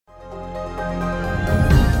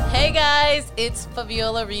guys, it's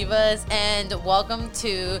Fabiola Rivas, and welcome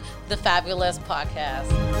to the Fabulous Podcast.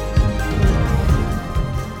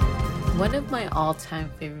 One of my all-time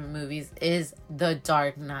favorite movies is The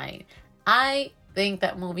Dark Knight. I think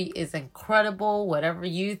that movie is incredible. Whatever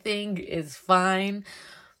you think is fine.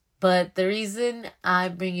 But the reason I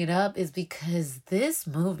bring it up is because this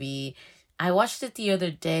movie, I watched it the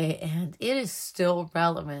other day and it is still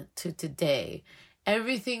relevant to today.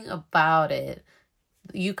 Everything about it,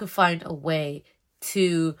 you could find a way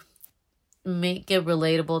to make it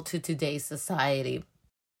relatable to today's society.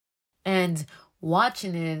 And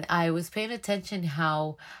watching it, I was paying attention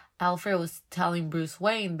how Alfred was telling Bruce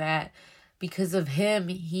Wayne that because of him,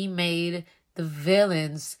 he made the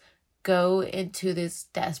villains go into this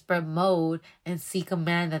desperate mode and seek a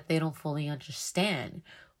man that they don't fully understand,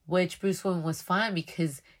 which Bruce Wayne was fine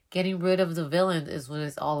because getting rid of the villains is what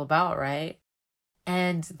it's all about, right?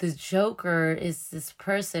 And the Joker is this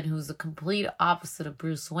person who's the complete opposite of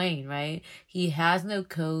Bruce Wayne, right? He has no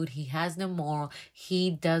code, he has no moral,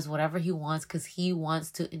 he does whatever he wants because he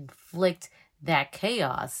wants to inflict that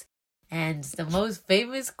chaos. And the most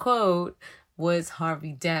famous quote was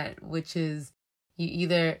Harvey Dent, which is, you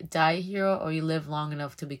either die a hero or you live long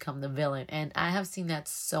enough to become the villain. And I have seen that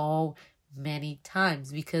so many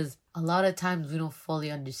times because a lot of times we don't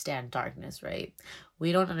fully understand darkness, right?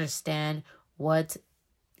 We don't understand what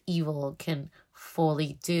evil can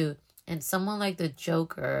fully do. And someone like the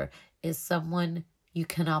Joker is someone you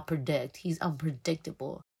cannot predict. He's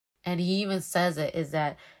unpredictable. And he even says it is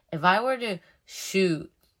that if I were to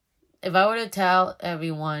tell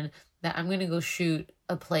everyone that I'm going to go shoot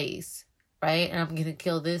a place, right? And I'm going to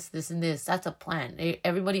kill this, and this. That's a plan.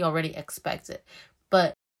 Everybody already expects it.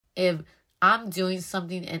 But if I'm doing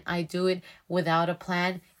something and I do it without a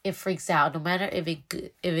plan, it freaks out. No matter if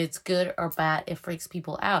it's good or bad, it freaks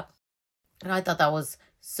people out. And I thought that was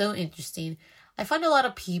so interesting. I find a lot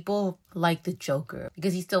of people like the Joker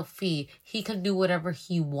because he's still free. He can do whatever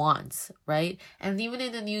he wants, right? And even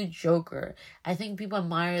in the new Joker, I think people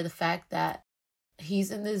admire the fact that he's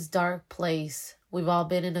in this dark place. We've all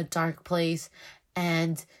been in a dark place.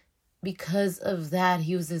 And because of that,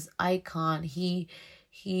 he was this icon. He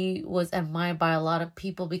was admired by a lot of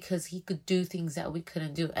people because he could do things that we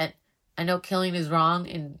couldn't do. And I know killing is wrong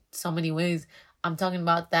in so many ways. I'm talking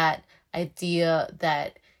about that idea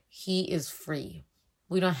that he is free.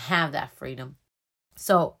 We don't have that freedom.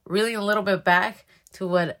 So really a little bit back to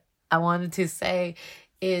what I wanted to say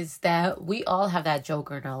is that we all have that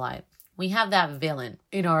Joker in our life. We have that villain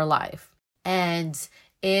in our life. And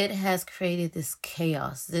it has created this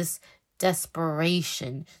chaos, this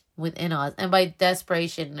desperation within us. And by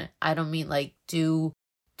desperation, I don't mean like do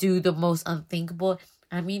the most unthinkable.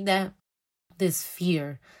 I mean that this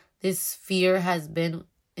fear has been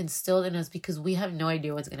instilled in us because we have no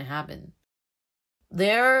idea what's going to happen.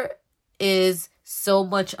 There is so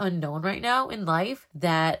much unknown right now in life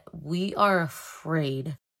that we are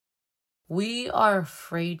afraid. We are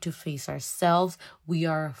afraid to face ourselves. We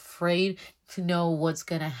are afraid to know what's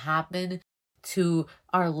going to happen to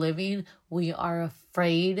our living. We are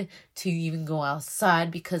afraid to even go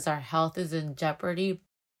outside because our health is in jeopardy.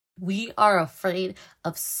 We are afraid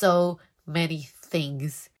of so many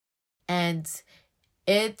things. And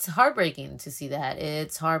it's heartbreaking to see that.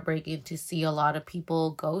 It's heartbreaking to see a lot of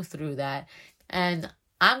people go through that. And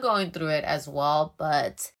I'm going through it as well,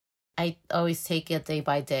 but I always take it day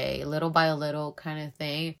by day, little by little kind of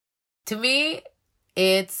thing. To me,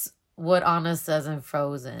 it's what Anna says in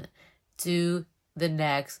Frozen. Do the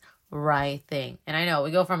next right thing. And I know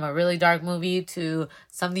we go from a really dark movie to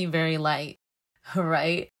something very light,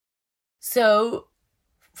 right? So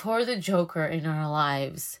for the Joker in our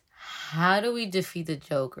lives, how do we defeat the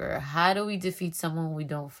Joker? How do we defeat someone we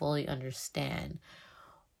don't fully understand?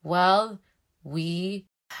 Well, we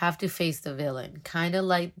have to face the villain, kind of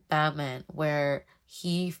like Batman, where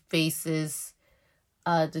he faces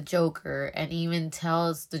the Joker and even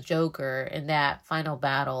tells the Joker in that final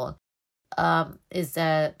battle is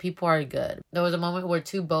that people are good. There was a moment where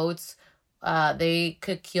two boats, they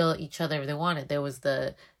could kill each other if they wanted. There was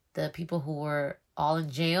the people who were all in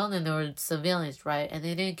jail, and then there were civilians, right? And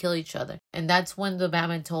they didn't kill each other. And that's when the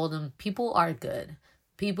Batman told them, people are good.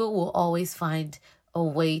 People will always find a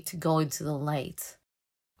way to go into the light,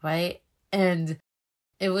 right? And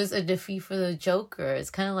it was a defeat for the Joker. It's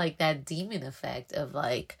kind of like that demon effect of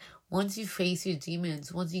like, once you face your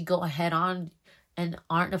demons, once you go head on and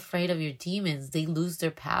aren't afraid of your demons, they lose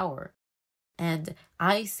their power. And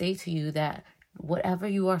I say to you that whatever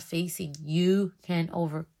you are facing, you can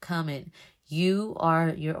overcome it. You are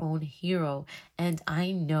your own hero. And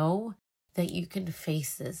I know that you can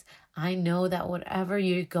face this. I know that whatever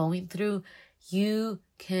you're going through, you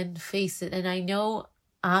can face it. And I know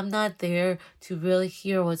I'm not there to really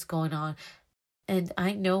hear what's going on. And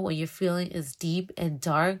I know what you're feeling is deep and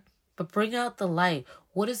dark, but bring out the light.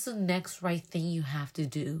 What is the next right thing you have to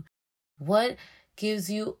do? What gives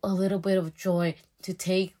you a little bit of joy to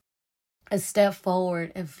take a step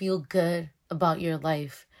forward and feel good about your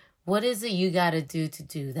life? What is it you got to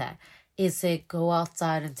do that? Is it go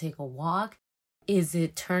outside and take a walk? Is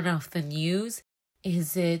it turn off the news?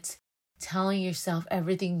 Is it telling yourself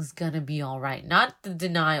everything's going to be all right? Not the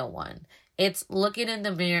denial one. It's looking in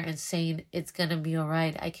the mirror and saying it's going to be all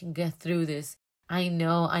right. I can get through this. I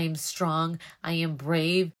know I am strong. I am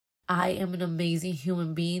brave. I am an amazing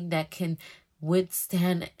human being that can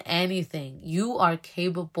withstand anything. You are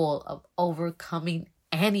capable of overcoming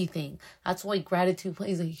anything. That's why gratitude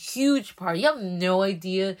plays a huge part. You have no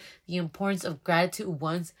idea the importance of gratitude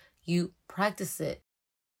once you practice it.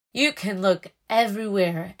 You can look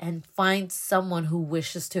everywhere and find someone who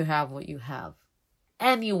wishes to have what you have.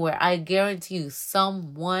 Anywhere, I guarantee you,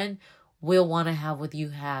 someone will want to have what you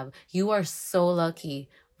have. You are so lucky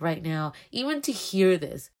right now, even to hear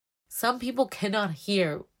this. Some people cannot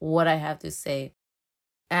hear what I have to say.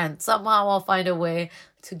 And somehow I'll find a way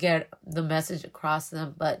to get the message across to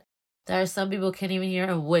them. But there are some people who can't even hear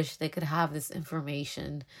and wish they could have this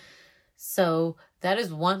information. So that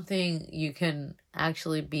is one thing you can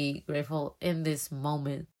actually be grateful in this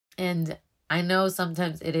moment. And I know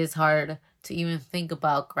sometimes it is hard to even think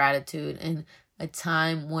about gratitude in a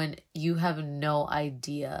time when you have no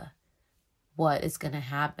idea what is going to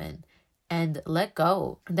happen. And let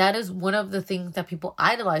go. That is one of the things that people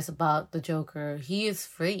idolize about the Joker. He is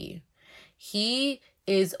free. He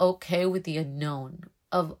is okay with the unknown,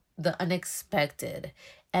 of the unexpected.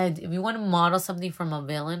 And if you want to model something from a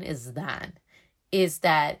villain, is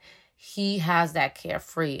that he has that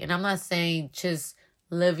carefree. And I'm not saying just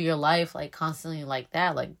live your life like constantly like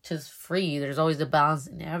that, like just free. There's always a balance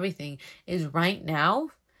in everything. Is right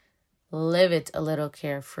now, live it a little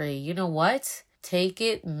carefree. You know what? Take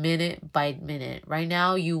it minute by minute. Right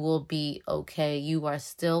now, you will be okay. You are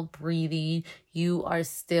still breathing. You are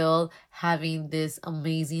still having this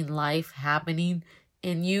amazing life happening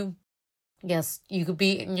in you. Yes, you could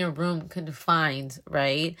be in your room confined,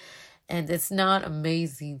 right? And it's not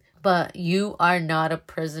amazing, but you are not a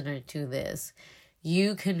prisoner to this.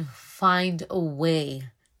 You can find a way,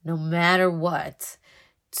 no matter what,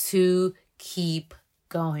 to keep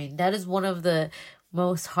going. That is one of the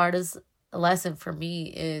most hardest lesson for me,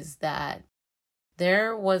 is that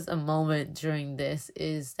there was a moment during this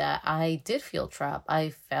is that I did feel trapped.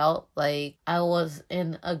 I felt like I was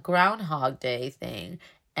in a Groundhog Day thing.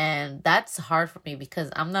 And that's hard for me because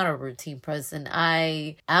I'm not a routine person.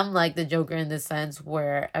 I am like the Joker in the sense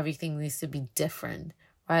where everything needs to be different,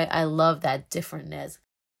 right? I love that differentness.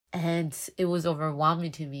 And it was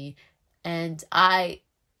overwhelming to me. And I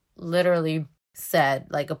literally said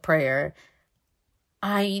like a prayer,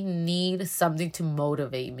 I need something to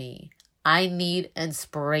motivate me. I need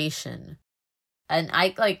inspiration. And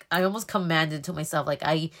I almost commanded to myself, like,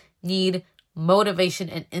 I need motivation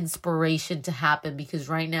and inspiration to happen, because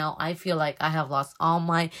right now I feel like I have lost all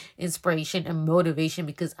my inspiration and motivation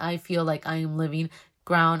because I feel like I am living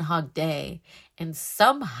Groundhog Day. And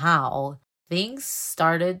somehow things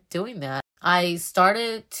started doing that. I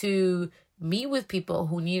started to meet with people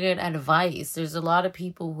who needed advice. There's a lot of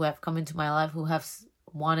people who have come into my life who have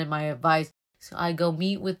wanted my advice. So I go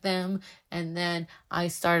meet with them, and then I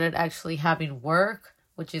started actually having work,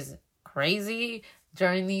 which is crazy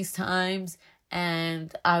during these times.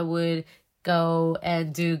 And I would go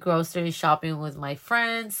and do grocery shopping with my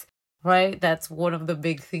friends, right? That's one of the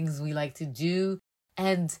big things we like to do.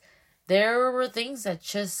 And there were things that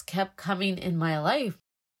just kept coming in my life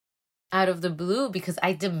out of the blue because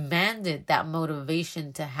I demanded that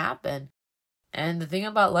motivation to happen. And the thing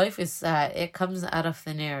about life is that it comes out of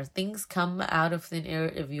thin air. Things come out of thin air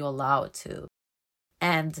if you allow it to.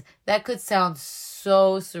 And that could sound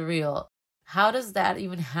so surreal. How does that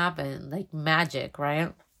even happen? Like magic,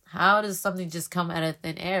 right? How does something just come out of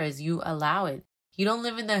thin air as you allow it? You don't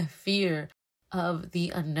live in the fear of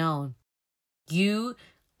the unknown. You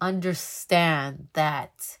understand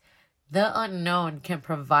that the unknown can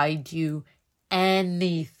provide you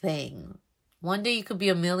anything. One day you could be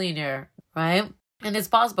a millionaire, right? And it's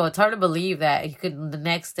possible. It's hard to believe that you could the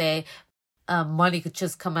next day money could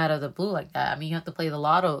just come out of the blue like that. I mean, you have to play the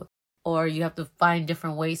lotto, or you have to find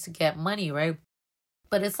different ways to get money, right?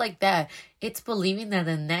 But it's like that. It's believing that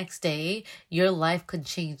the next day your life could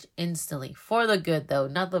change instantly. For the good though,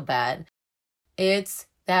 not the bad. It's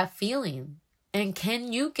that feeling. And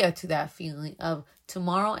can you get to that feeling of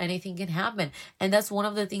tomorrow anything can happen? And that's one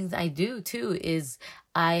of the things I do too, is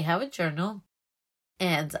I have a journal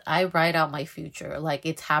and I write out my future like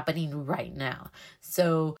it's happening right now.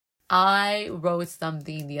 So I wrote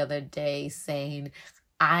something the other day saying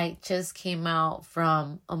I just came out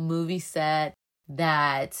from a movie set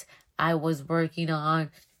that I was working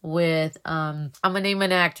on with I'm gonna name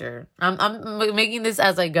an actor. I'm making this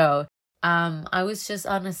as I go. I was just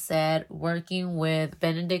on a set working with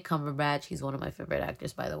Benedict Cumberbatch. He's one of my favorite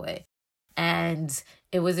actors, by the way. And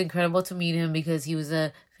it was incredible to meet him because he was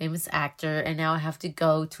a famous actor. And now I have to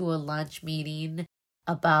go to a lunch meeting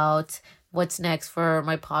about what's next for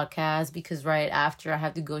my podcast, because right after I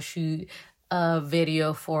have to go shoot a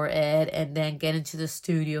video for it and then get into the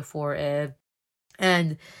studio for it.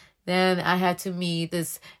 And then I had to meet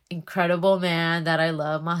this incredible man that I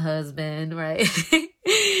love, my husband, right?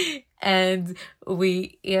 And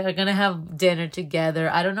we are gonna have dinner together.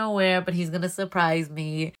 I don't know where, but he's gonna surprise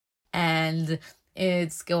me. And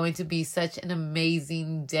it's going to be such an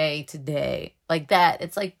amazing day today. Like that.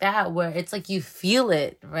 It's like that, where it's like you feel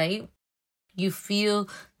it, right? You feel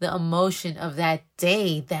the emotion of that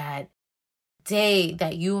day that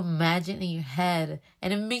you imagine in your head,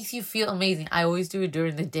 and it makes you feel amazing. I always do it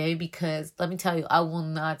during the day because let me tell you, I will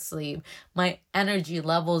not sleep. My energy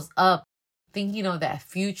levels up thinking of that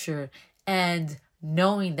future and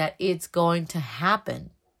knowing that it's going to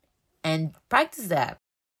happen. And practice that.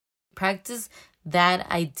 Practice that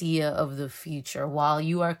idea of the future while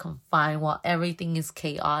you are confined, while everything is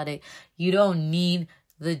chaotic. You don't need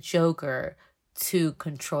the Joker to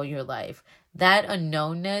control your life. That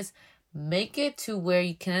unknownness, make it to where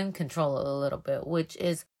you can control it a little bit, which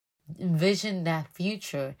is envision that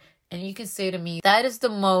future. And you can say to me, that is the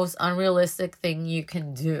most unrealistic thing you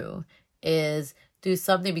can do, is do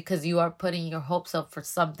something because you are putting your hopes up for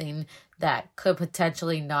something that could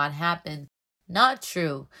potentially not happen. Not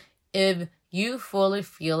true. If you fully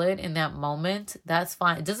feel it in that moment, that's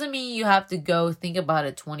fine. It doesn't mean you have to go think about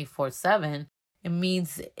it 24/7. It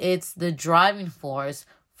means it's the driving force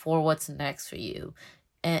for what's next for you.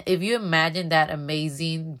 And if you imagine that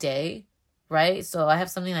amazing day, right? So I have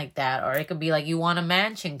something like that, or it could be like you want a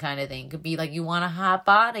mansion kind of thing. It could be like you want a hot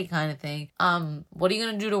body kind of thing. What are you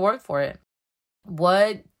going to do to work for it?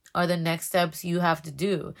 What are the next steps you have to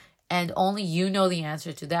do? And only you know the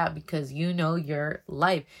answer to that, because you know your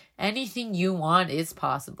life. Anything you want is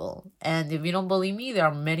possible. And if you don't believe me, there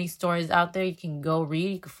are many stories out there you can go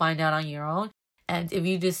read. You can find out on your own. And if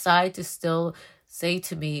you decide to still say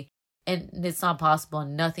to me, and it's not possible,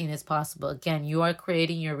 and nothing is possible, again, you are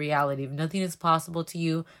creating your reality. If nothing is possible to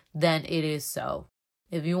you, then it is so.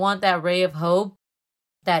 If you want that ray of hope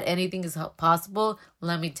that anything is possible,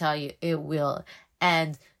 let me tell you, it will.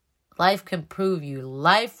 And life can prove you.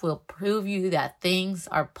 Life will prove you that things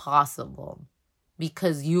are possible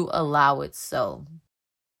because you allow it so.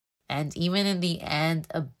 And even in the end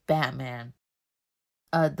of Batman,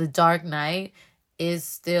 the Dark Knight is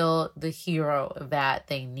still the hero that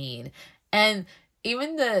they need. And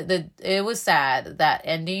even it was sad, that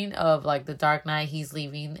ending of like the Dark Knight, he's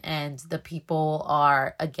leaving and the people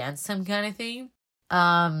are against him kind of thing.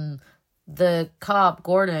 The cop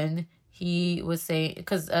Gordon, he was saying,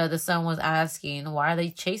 because the son was asking, why are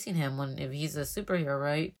they chasing him if he's a superhero,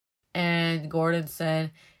 right? And Gordon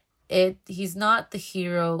said, he's not the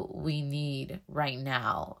hero we need right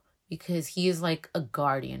now, because he is like a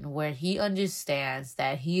guardian where he understands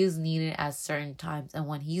that he is needed at certain times, and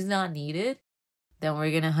when he's not needed, then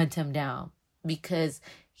we're gonna hunt him down because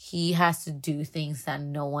he has to do things that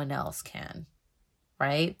no one else can,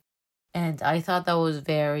 right? And I thought that was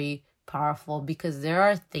very powerful, because there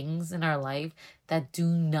are things in our life that do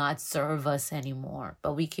not serve us anymore,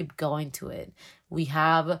 but we keep going to it. We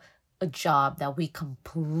have a job that we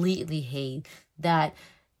completely hate, that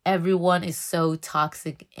everyone is so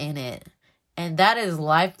toxic in it. And that is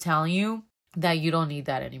life telling you that you don't need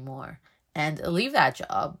that anymore. And leave that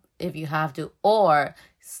job if you have to, or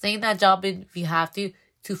stay in that job if you have to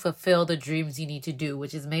fulfill the dreams you need to do,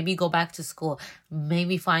 which is maybe go back to school,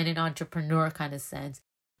 maybe find an entrepreneur kind of sense.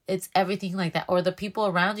 It's everything like that. Or the people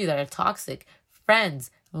around you that are toxic, friends,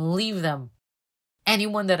 leave them.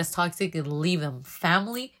 Anyone that is toxic, leave them.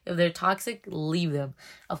 Family, if they're toxic, leave them.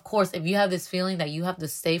 Of course, if you have this feeling that you have to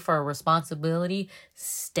stay for a responsibility,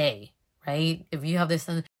 stay, right? If you have this,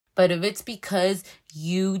 but if it's because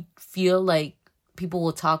you feel like people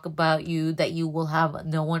will talk about you, that you will have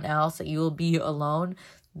no one else, that you will be alone,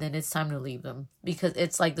 then it's time to leave them. Because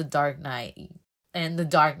it's like the Dark Knight. And the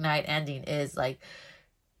Dark Knight ending is like,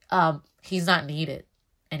 he's not needed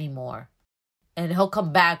anymore. And he'll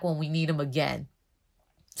come back when we need him again.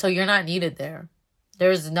 So you're not needed there.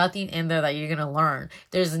 There's nothing in there that you're going to learn.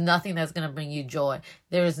 There's nothing that's going to bring you joy.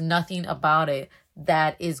 There's nothing about it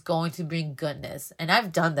that is going to bring goodness. And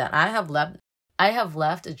I've done that. I have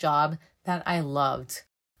left a job that I loved.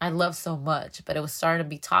 I loved so much, but it was starting to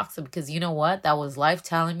be toxic because you know what? That was life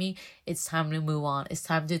telling me it's time to move on. It's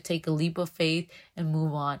time to take a leap of faith and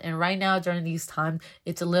move on. And right now, during these times,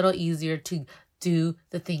 it's a little easier to do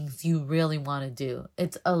the things you really want to do.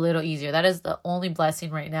 It's a little easier. That is the only blessing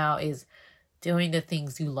right now, is doing the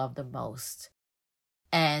things you love the most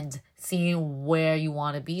and seeing where you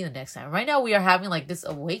want to be the next time. Right now, we are having like this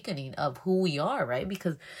awakening of who we are, right?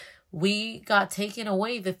 Because we got taken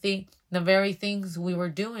away the very things we were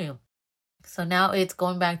doing. So now it's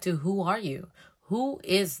going back to, who are you? Who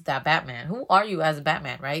is that Batman? Who are you as a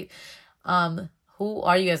Batman, right? Who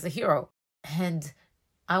are you as a hero? And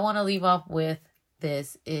I want to leave off with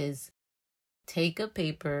this, is take a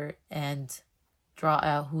paper and draw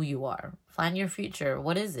out who you are. Find your future.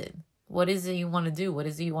 What is it? What is it you want to do? What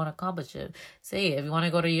is it you want to accomplish? Say, if you want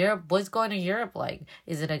to go to Europe, what's going to Europe like?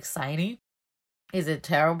 Is it exciting? Is it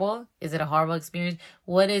terrible? Is it a horrible experience?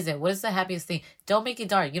 What is it? What is the happiest thing? Don't make it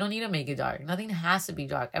dark. You don't need to make it dark. Nothing has to be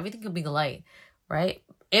dark. Everything can be light, right?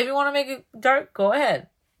 If you want to make it dark, go ahead,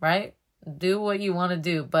 right? Do what you want to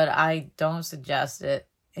do, but I don't suggest it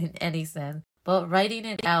in any sense. But writing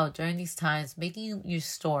it out during these times, making your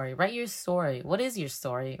story. Write your story. What is your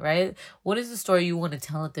story, right? What is the story you want to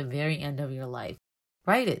tell at the very end of your life?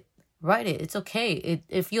 Write it. Write it. It's okay.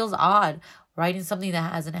 It feels odd writing something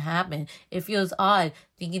that hasn't happened. It feels odd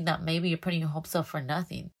thinking that maybe you're putting your hopes up for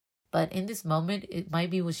nothing. But in this moment, it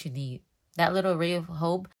might be what you need. That little ray of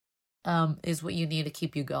hope is what you need to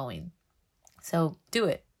keep you going. So do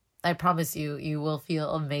it. I promise you, you will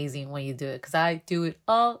feel amazing when you do it, because I do it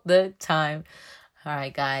all the time. All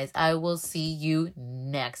right, guys, I will see you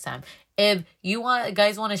next time. If you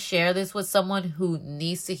guys want to share this with someone who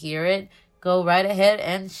needs to hear it, go right ahead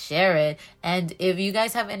and share it. And if you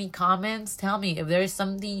guys have any comments, tell me. If there's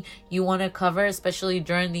something you want to cover, especially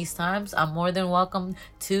during these times, I'm more than welcome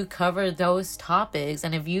to cover those topics.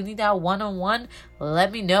 And if you need that one-on-one,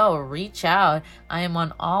 let me know. Reach out. I am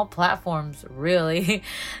on all platforms, really.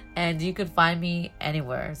 And you can find me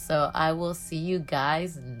anywhere. So I will see you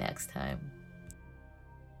guys next time.